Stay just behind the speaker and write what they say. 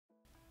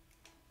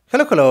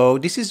Hello,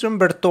 this is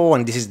Roberto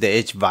and this is the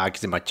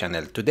HVAC in my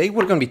channel. Today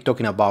we're going to be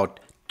talking about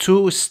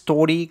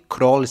two-story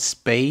crawl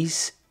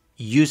space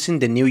using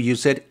the new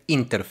user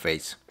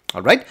interface.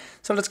 Alright,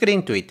 so let's get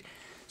into it.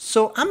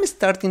 So I'm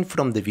starting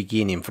from the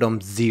beginning,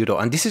 from zero,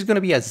 and this is going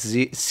to be a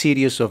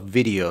series of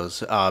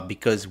videos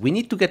because we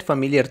need to get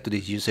familiar to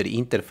this user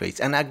interface.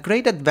 And a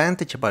great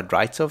advantage about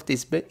Wrightsoft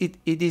is it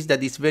is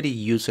that it's very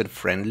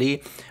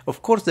user-friendly.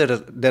 Of course, there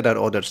are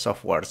other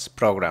softwares,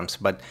 programs,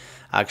 but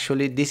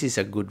actually this is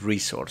a good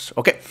resource.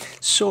 Okay,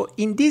 so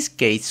in this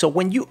case, so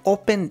when you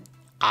open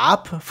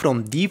up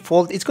from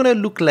default, it's going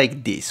to look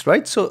like this,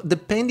 right? So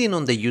depending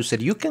on the user,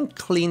 you can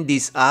clean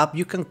this up,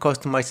 you can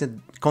customize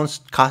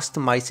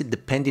it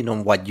depending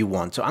on what you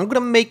want. So I'm going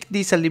to make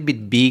this a little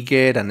bit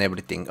bigger and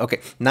everything.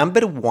 Okay,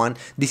 number one,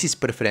 this is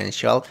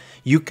preferential.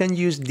 You can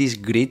use this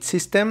grid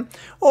system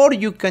or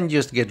you can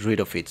just get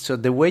rid of it. So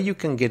the way you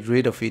can get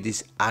rid of it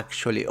is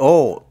actually,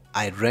 oh,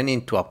 I ran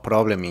into a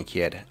problem in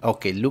here.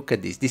 Okay, look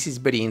at this. This is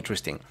very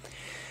interesting.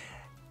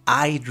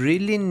 I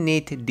really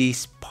need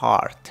this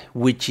part,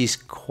 which is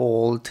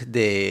called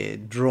the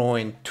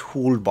drawing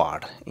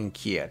toolbar in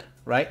here,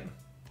 right?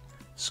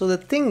 So the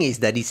thing is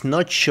that it's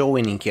not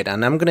showing in here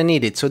and I'm gonna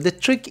need it. So the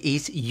trick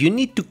is you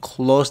need to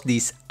close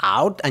this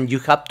out and you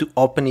have to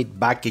open it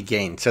back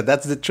again. So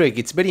that's the trick.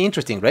 It's very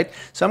interesting, right?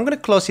 So I'm gonna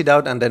close it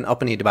out and then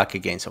open it back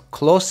again. So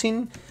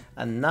closing,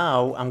 and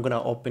now I'm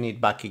gonna open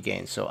it back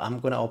again. So I'm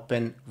gonna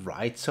open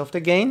Wrightsoft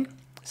again.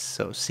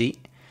 So see,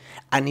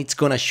 and it's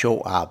gonna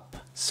show up.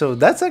 So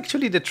that's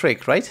actually the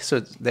trick, right?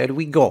 So there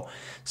we go.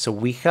 So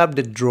we have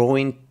the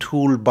drawing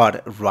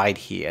toolbar right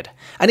here.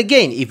 And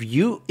again, if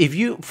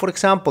you, for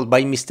example,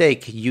 by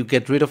mistake, you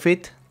get rid of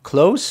it,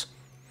 close,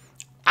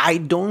 I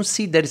don't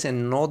see there's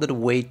another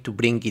way to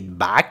bring it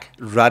back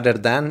rather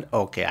than,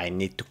 okay, I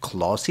need to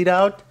close it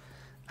out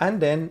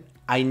and then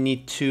I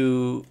need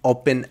to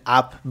open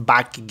up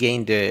back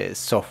again the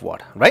software,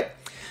 right?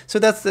 So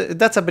that's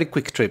a very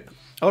quick trip.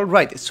 All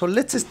right, so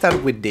let's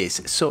start with this.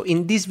 So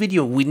in this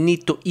video, we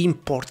need to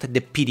import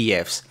the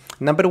PDFs.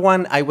 Number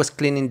one, I was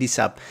cleaning this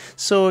up.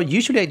 So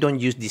usually I don't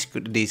use this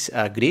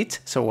grid.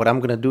 So what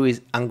I'm gonna do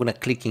is I'm gonna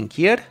click in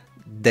here.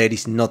 There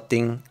is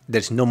nothing,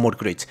 there's no more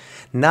grids.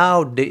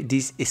 Now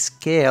this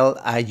scale,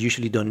 I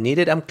usually don't need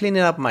it. I'm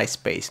cleaning up my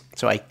space.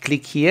 So I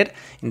click here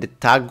in the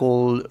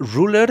toggle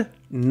ruler,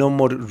 no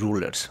more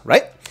rulers,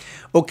 right?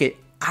 Okay.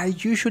 I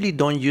usually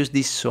don't use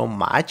this so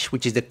much,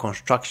 which is the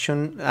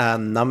construction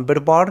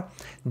number bar.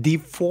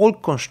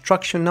 Default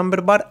construction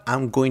number bar,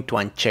 I'm going to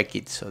uncheck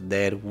it. So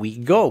there we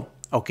go.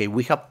 Okay,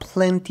 we have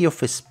plenty of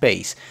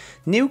space.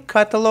 New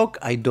catalog,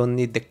 I don't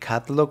need the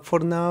catalog for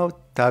now.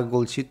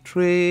 Toggle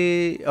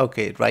C3,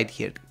 okay, right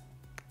here.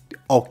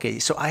 Okay,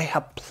 so I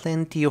have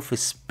plenty of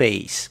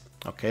space,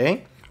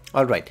 okay?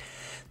 All right.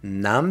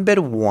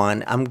 Number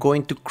one, I'm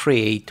going to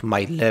create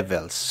my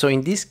levels. So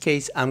in this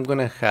case, I'm going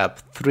to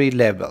have 3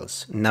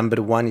 levels.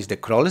 Number one is the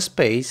crawl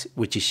space,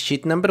 which is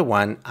sheet number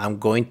 1. I'm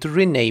going to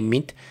rename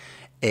it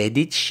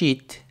edit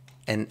sheet,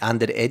 and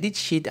under edit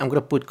sheet, I'm going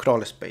to put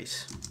crawl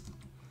space.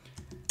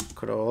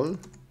 Crawl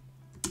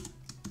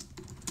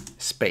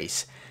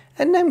space.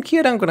 And then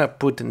here I'm going to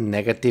put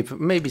negative,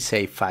 maybe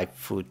say 5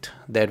 foot.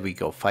 There we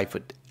go, 5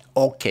 foot.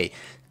 Okay,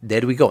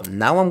 there we go.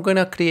 Now I'm going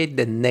to create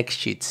the next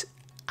sheets.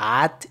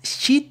 Add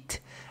sheet,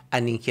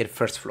 and in here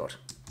first floor.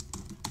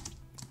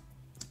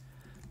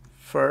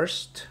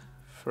 First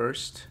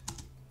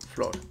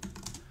floor.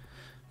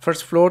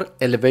 First floor,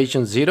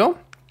 elevation 0.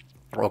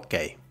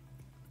 Okay.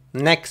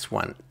 Next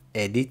one,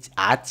 edit,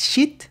 add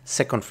sheet,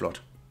 second floor.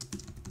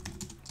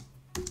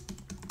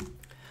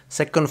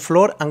 Second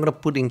floor, I'm gonna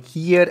put in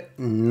here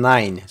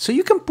 9. So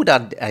you can put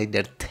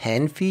either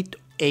 10 feet,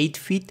 8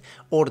 feet,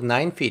 or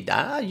 9 feet.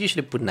 I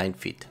usually put 9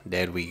 feet.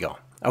 There we go.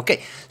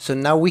 Okay, so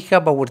now we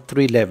have our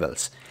 3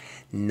 levels.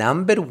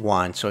 Number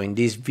one, so in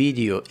this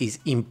video, is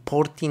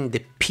importing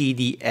the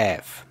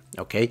PDF.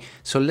 Okay,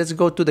 so let's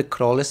go to the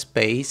crawl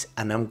space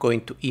and I'm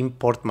going to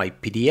import my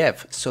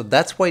PDF. So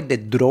that's why the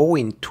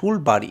drawing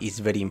toolbar is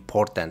very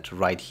important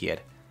right here,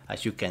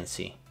 as you can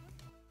see.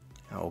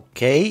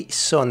 Okay,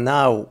 so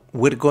now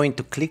we're going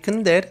to click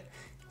on there,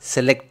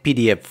 select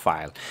PDF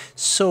file.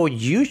 So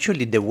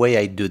usually the way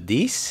I do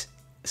this,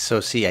 so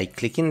see, I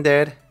click in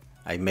there,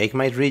 I make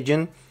my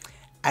region,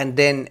 and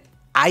then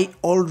I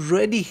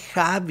already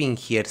have in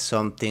here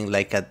something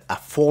like a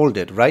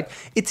folder, right?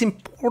 It's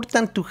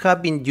important to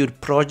have in your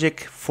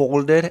project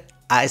folder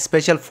a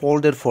special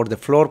folder for the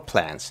floor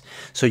plans.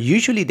 So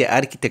usually the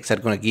architects are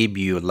going to give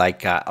you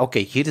like,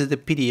 okay, here's the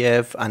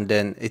PDF, and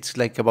then it's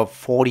like about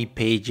 40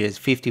 pages,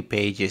 50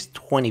 pages,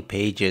 20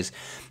 pages.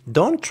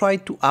 Don't try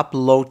to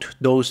upload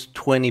those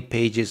 20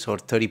 pages or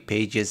 30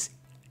 pages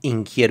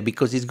in here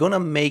because it's gonna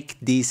make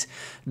the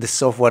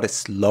software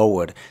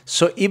slower.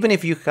 So even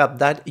if you have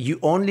that, you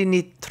only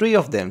need 3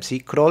 of them. See,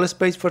 crawl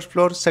space, first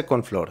floor,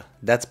 second floor.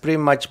 That's pretty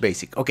much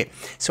basic. Okay,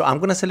 so I'm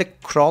gonna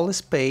select crawl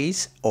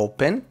space,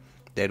 open.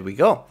 There we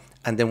go.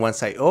 And then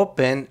once I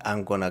open,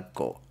 I'm gonna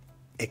go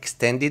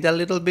extend it a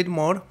little bit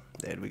more.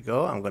 There we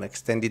go. I'm gonna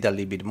extend it a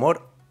little bit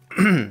more.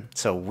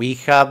 So we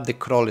have the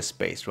crawl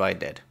space right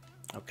there.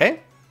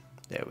 Okay,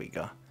 there we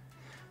go.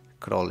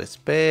 Crawl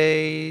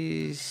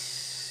space.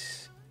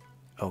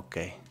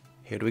 Okay,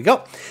 here we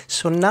go.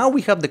 So now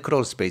we have the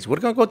crawl space. We're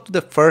gonna go to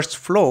the first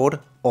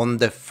floor. On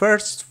the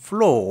first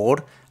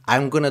floor,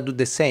 I'm gonna do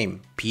the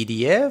same.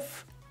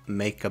 PDF,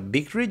 make a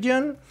big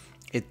region.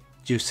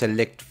 You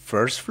select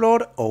first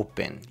floor,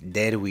 open.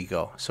 There we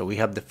go. So we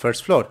have the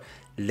first floor.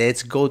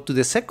 Let's go to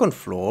the second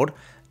floor.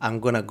 I'm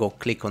gonna go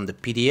click on the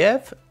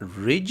PDF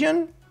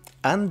region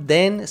and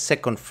then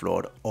second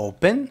floor,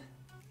 open.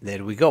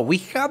 There we go. We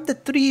have the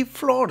 3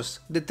 floors,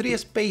 the 3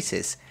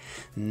 spaces.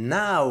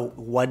 Now,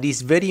 what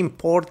is very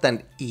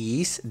important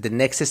is the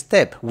next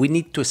step. We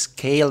need to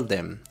scale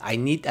them. I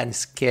need a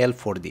scale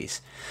for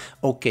this.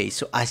 Okay,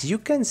 so as you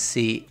can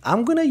see,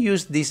 I'm gonna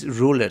use these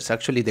rulers,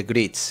 actually the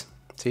grids.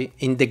 See,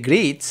 in the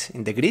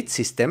grid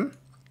system,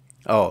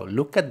 oh,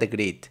 look at the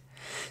grid.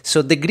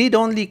 So the grid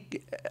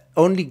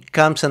only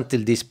comes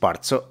until this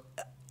part. So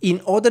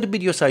in other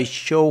videos, I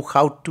show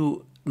how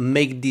to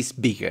make this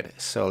bigger.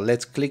 So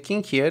let's click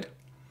in here.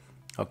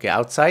 Okay,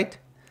 outside,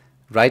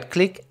 right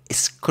click,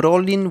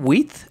 scrolling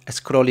width,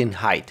 scrolling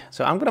height.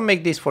 So I'm gonna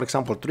make this, for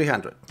example,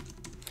 300.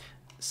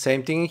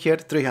 Same thing in here,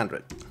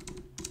 300.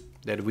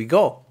 There we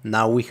go.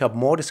 Now we have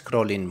more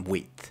scrolling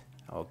width.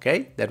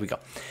 Okay, there we go.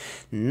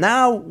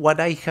 Now what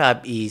I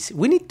have is,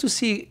 we need to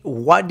see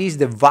what is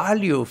the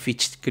value of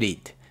each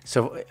grid.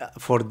 So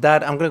for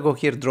that, I'm gonna go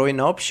here, drawing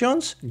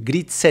options,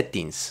 grid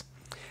settings.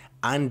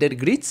 Under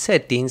grid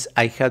settings,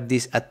 I have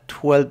this at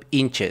 12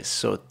 inches.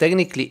 So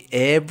technically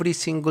every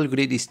single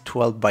grid is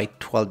 12 by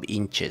 12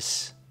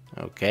 inches.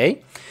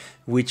 Okay,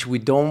 which we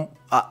don't,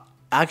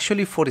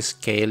 actually for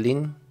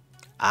scaling,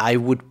 I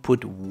would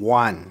put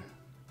 1,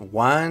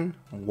 1,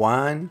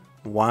 1,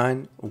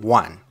 1,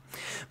 1.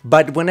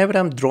 But whenever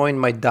I'm drawing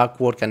my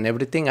ductwork and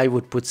everything, I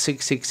would put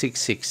 6, 6, 6,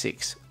 6,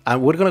 6.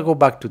 And we're gonna go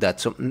back to that.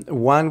 So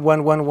 1,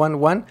 1, 1, 1,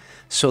 1.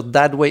 So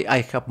that way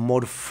I have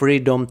more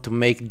freedom to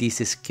make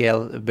this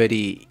scale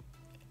very,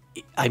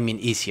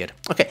 easier.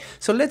 Okay,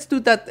 so let's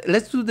do that.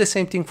 Let's do the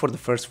same thing for the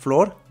first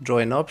floor.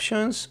 Drawing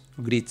options,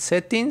 grid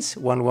settings,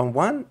 1, 1,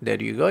 1.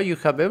 There you go. You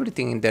have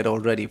everything in there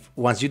already.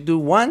 Once you do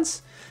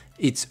once,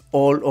 it's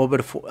all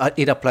over.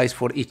 It applies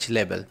for each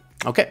level.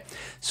 Okay,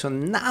 so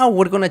now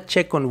we're gonna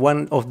check on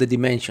one of the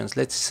dimensions.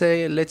 Let's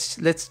say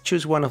let's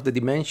choose one of the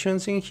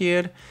dimensions in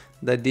here.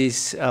 That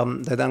is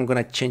that I'm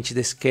gonna change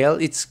the scale.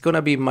 It's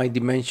gonna be my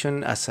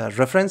dimension as a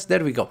reference.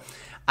 There we go.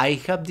 I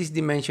have this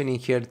dimension in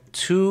here,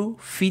 2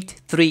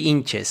 feet 3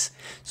 inches.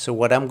 So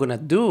what I'm gonna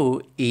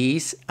do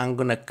is I'm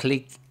gonna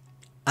click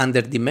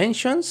under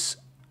dimensions.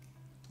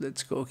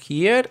 Let's go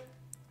here.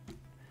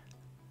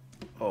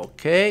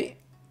 Okay,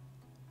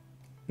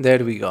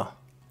 there we go.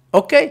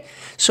 Okay,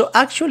 so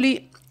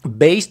actually,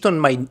 based on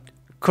my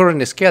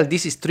current scale,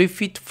 this is 3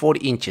 feet 4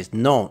 inches.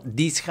 No,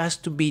 this has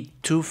to be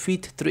 2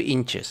 feet 3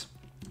 inches.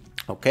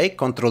 Okay,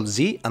 Control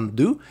Z,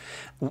 undo.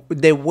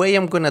 The way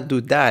I'm gonna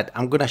do that,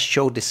 I'm gonna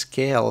show the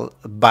scale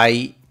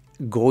by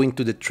going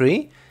to the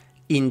tree.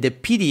 In the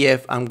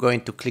PDF, I'm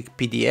going to click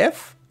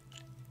PDF.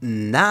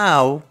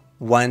 Now,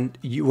 when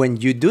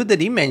you do the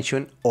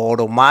dimension,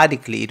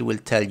 automatically it will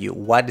tell you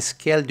what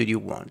scale do you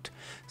want.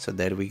 So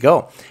there we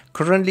go.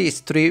 Currently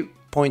it's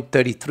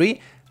 3.33,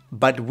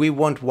 but we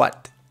want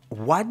what?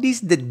 What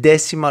is the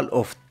decimal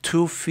of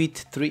 2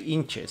 feet 3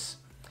 inches?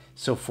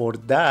 So for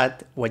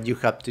that, what you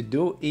have to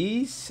do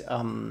is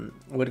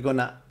we're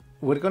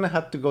gonna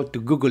have to go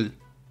to Google.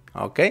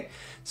 Okay,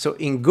 so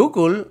in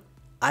Google,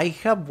 I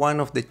have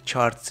one of the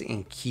charts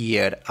in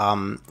here.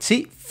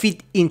 See,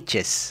 feet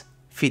inches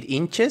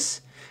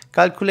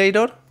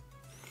calculator.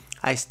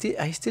 I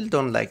still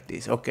don't like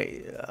this.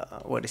 Okay,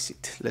 what is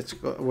it? Let's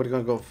go. We're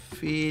gonna go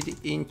feet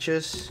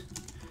inches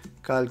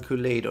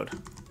calculator.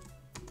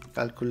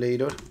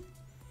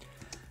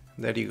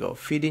 There you go.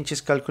 Feet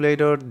inches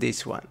calculator.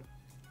 This one.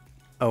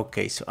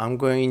 Okay, so I'm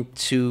going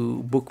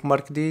to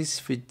bookmark this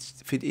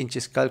feet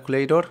inches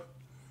calculator.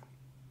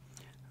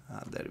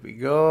 There we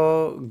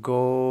go.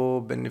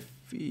 Go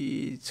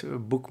benefits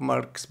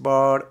bookmarks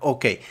bar.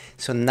 Okay,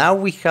 so now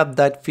we have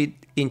that feet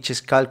inches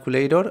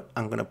calculator.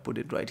 I'm gonna put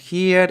it right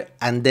here,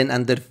 and then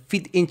under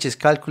feet inches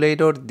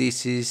calculator,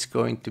 this is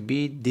going to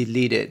be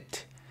deleted.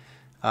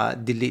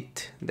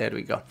 Delete. There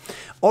we go.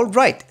 All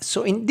right,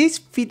 so in this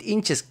feet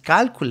inches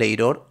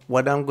calculator,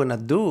 what I'm gonna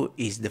do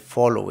is the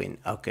following.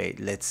 Okay,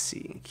 let's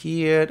see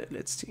here,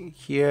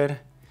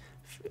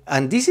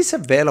 and this is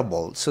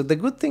available. So the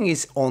good thing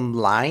is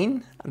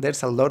online,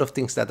 there's a lot of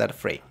things that are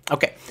free.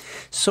 Okay,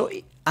 so,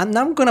 and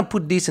I'm gonna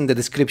put this in the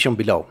description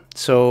below.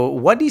 So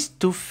what is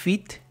 2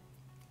 feet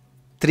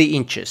 3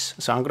 inches?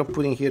 So I'm gonna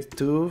put in here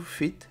 2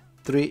 feet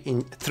 3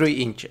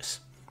 inches.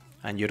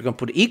 And you're gonna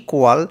put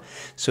equal,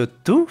 so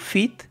 2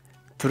 feet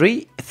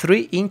 3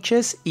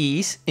 inches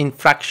is in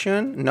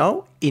fraction,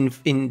 no,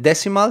 in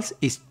decimals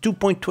is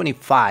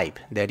 2.25.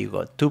 There you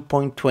go,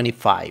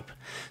 2.25.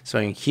 So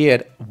in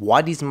here,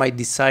 what is my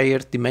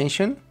desired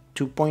dimension?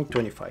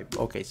 2.25.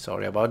 Okay,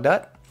 sorry about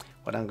that.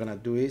 What I'm gonna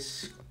do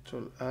is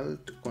Control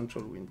Alt,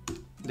 Control Win.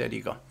 There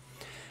you go.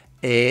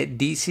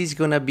 This is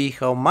gonna be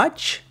how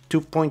much?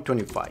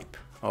 2.25.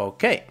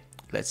 Okay,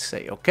 let's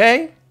say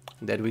okay.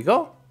 There we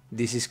go.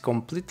 This is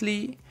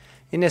completely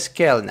in a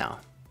scale now.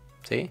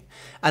 See?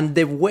 And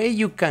the way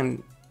you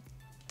can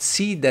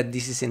see that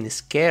this is in a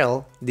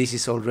scale, this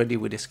is already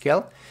with a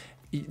scale.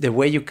 The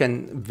way you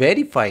can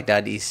verify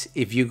that is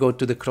if you go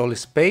to the crawl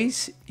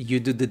space, you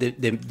do the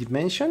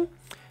dimension,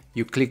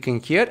 you click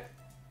in here.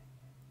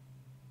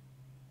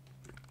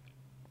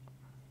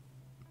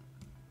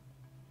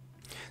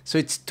 So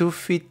it's 2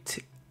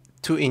 feet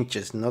 2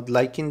 inches, not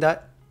liking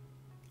that.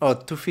 Oh,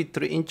 2 feet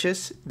 3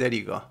 inches. There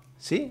you go.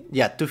 See?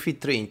 Yeah, 2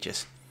 feet 3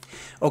 inches.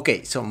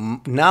 Okay, so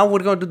now we're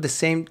going to do the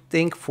same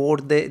thing for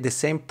the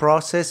same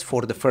process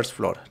for the first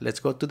floor. Let's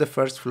go to the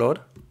first floor.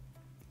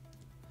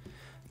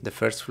 The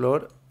first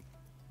floor.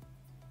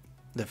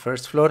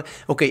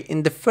 Okay,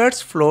 in the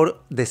first floor,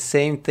 the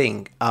same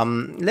thing.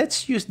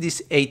 Let's use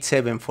this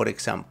 8.7 for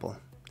example.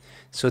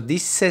 So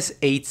this says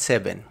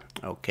 8.7.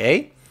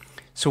 Okay.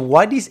 So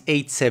what is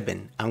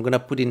 8.7? I'm gonna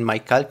put in my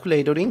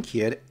calculator in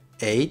here.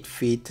 8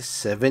 feet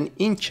 7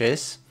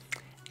 inches.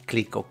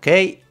 Click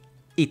OK.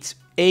 It's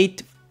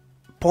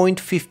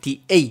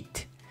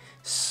 8.58.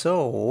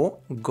 So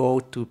go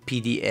to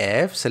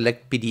PDF,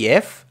 select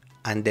PDF,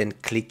 and then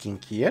click in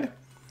here.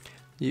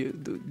 You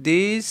do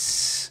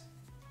this.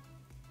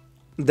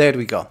 There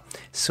we go.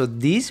 So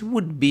this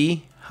would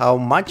be how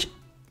much?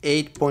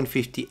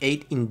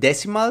 8.58 in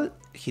decimal.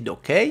 Hit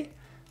OK.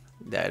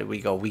 There we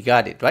go. We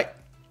got it, right?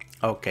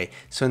 Okay,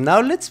 so now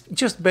let's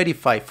just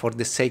verify for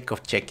the sake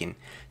of checking.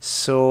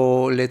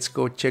 So let's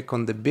go check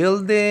on the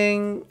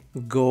building,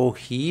 go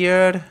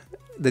here,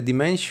 the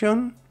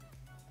dimension.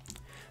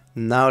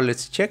 Now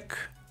let's check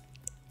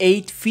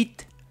 8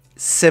 feet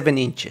 7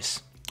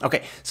 inches.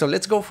 Okay, so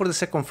let's go for the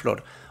second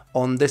floor.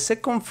 On the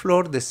second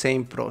floor, the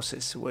same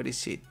process. Where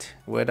is it?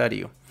 Where are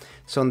you?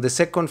 So on the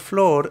second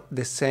floor,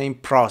 the same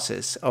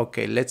process.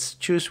 Okay, let's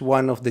choose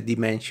one of the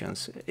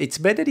dimensions. It's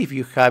better if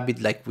you have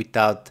it like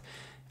without.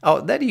 Oh,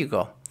 there you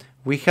go.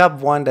 We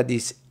have one that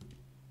is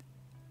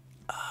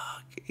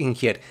in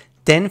here,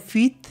 10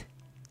 feet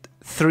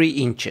 3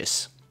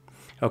 inches.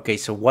 Okay,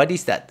 so what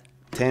is that?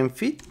 10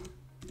 feet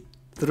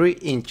 3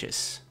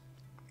 inches.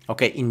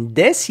 Okay, in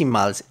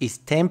decimals is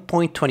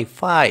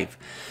 10.25.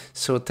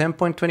 So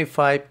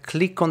 10.25,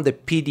 click on the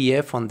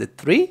PDF on the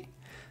 3,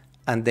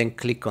 and then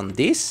click on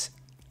this,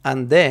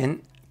 and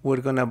then we're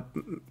gonna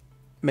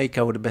make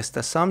our best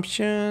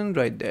assumption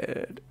right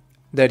there.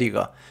 There you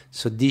go.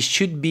 So this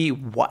should be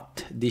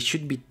what? This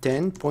should be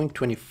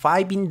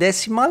 10.25 in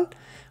decimal.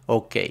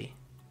 Okay,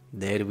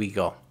 there we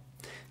go.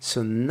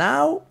 So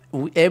now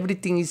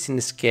everything is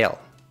in scale.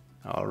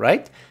 All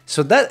right.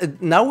 So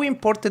that now we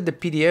imported the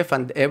PDF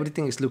and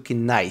everything is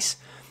looking nice.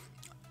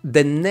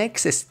 The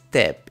next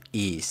step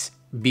is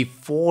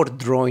before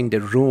drawing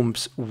the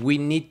rooms, we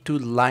need to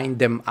line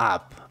them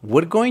up.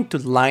 We're going to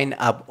line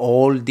up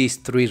all these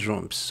 3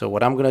 rooms. So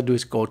what I'm going to do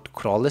is go to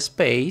crawl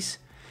space.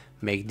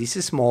 Make this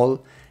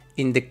small.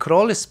 In the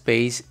crawl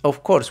space,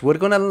 of course, we're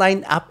gonna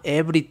line up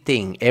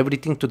everything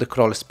to the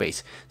crawl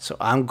space. So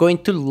I'm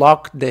going to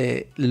lock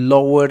the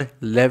lower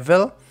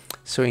level.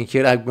 So in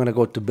here, I'm gonna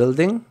go to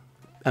building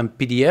and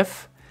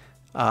PDF.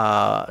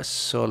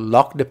 So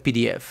lock the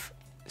PDF.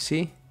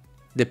 See,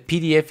 the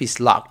PDF is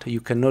locked.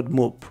 You cannot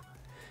move.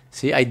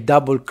 See, I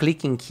double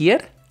click in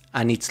here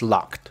and it's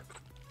locked.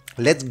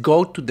 Let's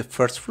go to the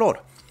first floor.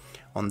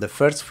 On the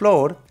first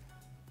floor,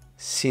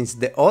 since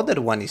the other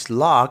one is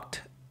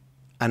locked,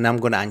 and I'm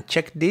gonna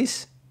uncheck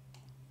this,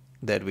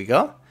 there we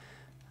go,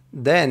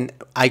 then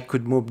I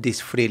could move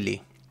this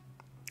freely.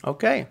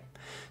 Okay,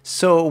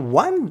 so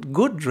one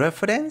good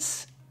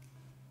reference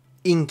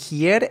in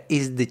here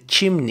is the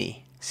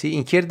chimney. See,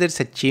 in here there's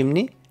a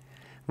chimney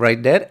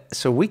right there,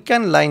 so we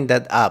can line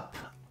that up.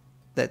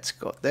 Let's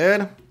go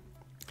there,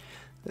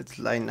 let's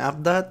line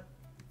up that.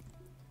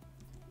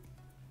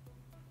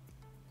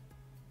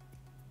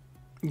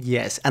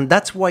 Yes, and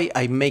that's why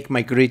I make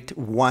my grid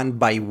 1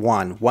 by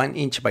 1, 1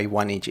 inch by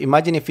 1 inch.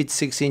 Imagine if it's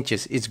 6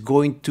 inches, it's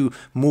going to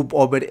move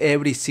over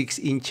every 6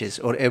 inches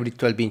or every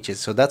 12 inches.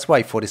 So that's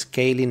why for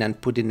scaling and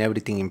putting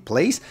everything in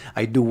place,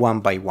 I do 1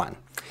 by 1.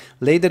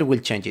 Later we'll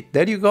change it.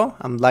 There you go,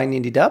 I'm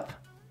lining it up.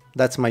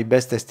 That's my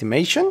best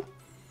estimation.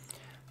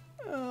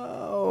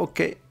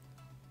 Okay,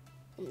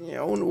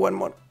 yeah, one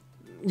more.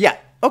 Yeah,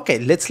 okay,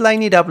 let's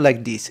line it up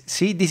like this.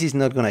 See, this is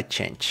not gonna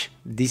change.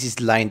 This is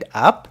lined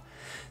up.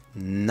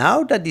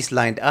 Now that it's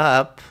lined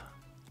up,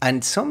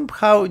 and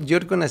somehow you're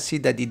gonna see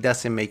that it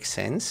doesn't make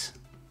sense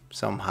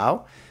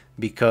somehow,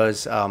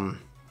 because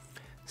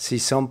see,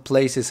 some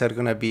places are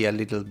gonna be a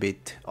little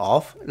bit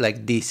off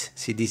like this.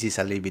 See, this is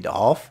a little bit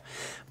off,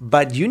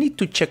 but you need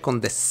to check on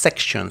the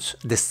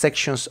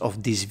sections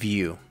of this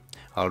view.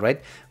 All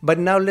right, but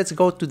now let's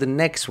go to the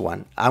next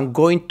one. I'm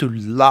going to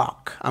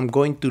lock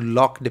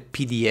the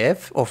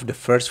PDF of the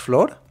first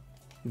floor,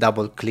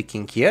 double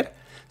clicking here.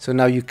 So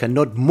now you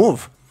cannot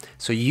move.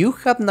 So you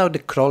have now the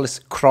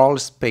crawl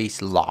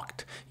space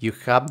locked. You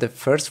have the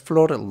first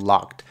floor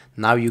locked.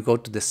 Now you go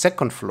to the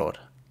second floor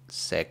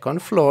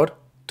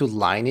to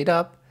line it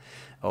up.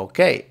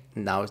 Okay,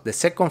 now the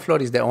second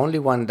floor is the only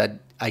one that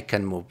I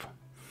can move.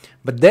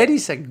 But there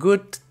is a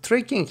good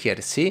trick in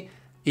here, see?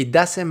 It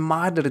doesn't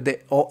matter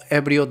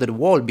every other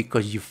wall,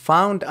 because you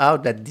found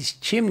out that this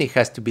chimney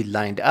has to be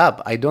lined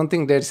up. I don't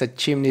think there's a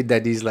chimney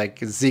that is like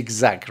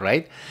zigzag,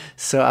 right?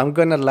 So I'm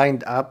gonna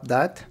line up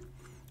that,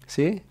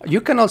 see?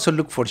 You can also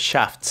look for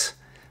shafts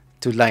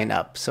to line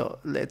up. So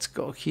let's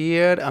go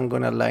here. I'm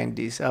gonna line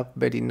this up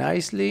very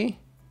nicely.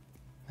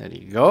 There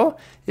you go.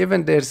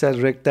 Even there's a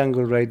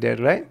rectangle right there,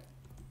 right?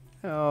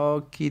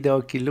 Okie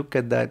dokie, look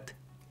at that.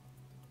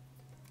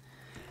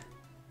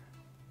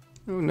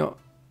 No.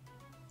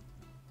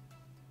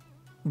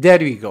 There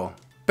we go.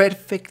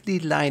 Perfectly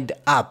lined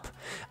up.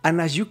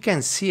 And as you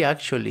can see,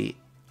 actually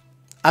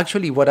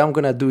what I'm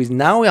gonna do is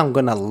now I'm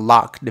gonna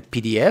lock the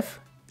PDF.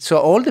 So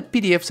all the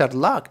PDFs are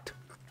locked.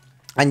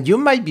 And you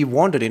might be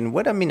wondering,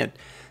 wait a minute,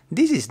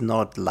 this is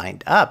not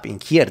lined up in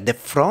here. The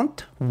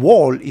front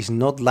wall is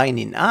not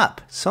lining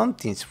up.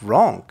 Something's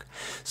wrong.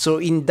 So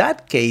in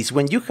that case,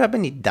 when you have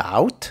any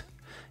doubt,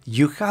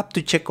 you have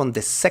to check on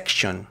the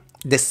section.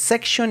 The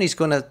section is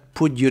gonna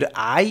put your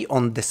eye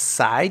on the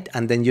side,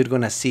 and then you're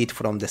gonna see it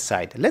from the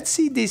side. Let's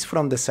see this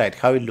from the side,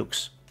 how it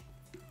looks.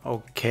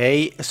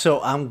 Okay, so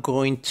I'm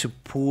going to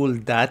pull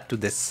that to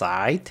the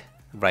side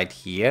right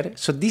here.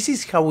 So this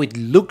is how it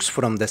looks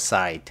from the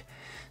side.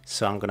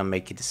 So I'm gonna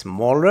make it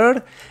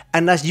smaller,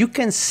 and as you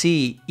can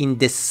see in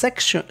the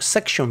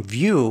section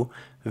view,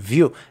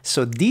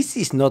 so this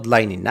is not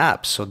lining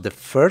up. So the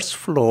first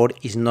floor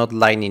is not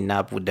lining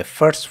up with the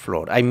first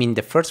floor. I mean,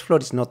 the first floor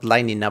is not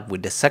lining up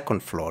with the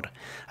second floor.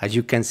 As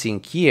you can see in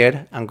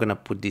here, I'm gonna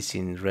put this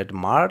in red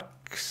marker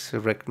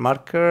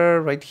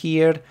right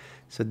here.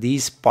 So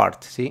this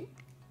part, see,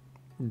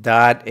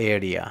 that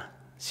area,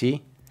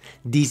 see.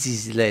 This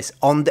is less.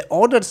 On the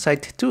other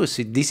side too,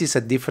 see, this is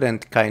a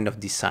different kind of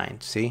design,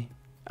 see?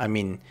 I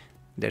mean,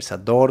 there's a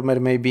dormer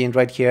maybe in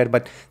right here,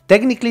 but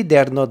technically they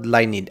are not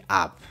lining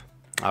up,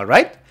 all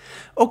right?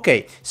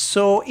 Okay,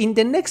 so in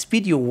the next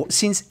video,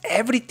 since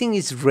everything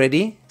is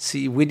ready,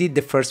 see, we did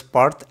the first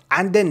part,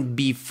 and then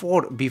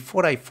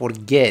before I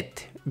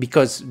forget,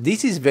 because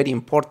this is very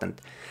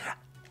important,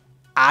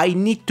 I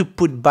need to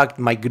put back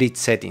my grid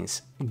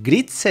settings.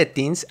 Grid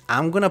settings,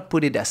 I'm gonna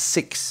put it as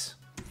 6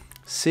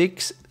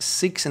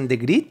 in the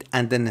grid,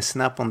 and then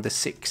snap on the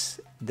 6.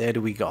 There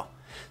we go.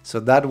 So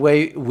that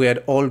way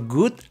we're all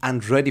good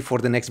and ready for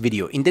the next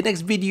video. In the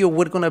next video,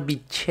 we're gonna be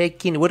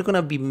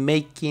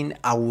making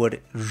our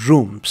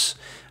rooms,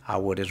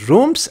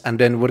 and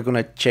then we're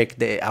gonna check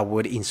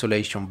our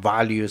insulation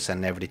values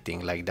and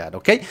everything like that.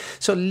 Okay,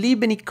 so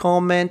leave any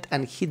comment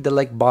and hit the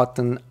like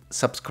button,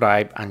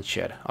 subscribe and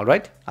share. All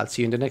right, I'll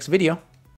see you in the next video.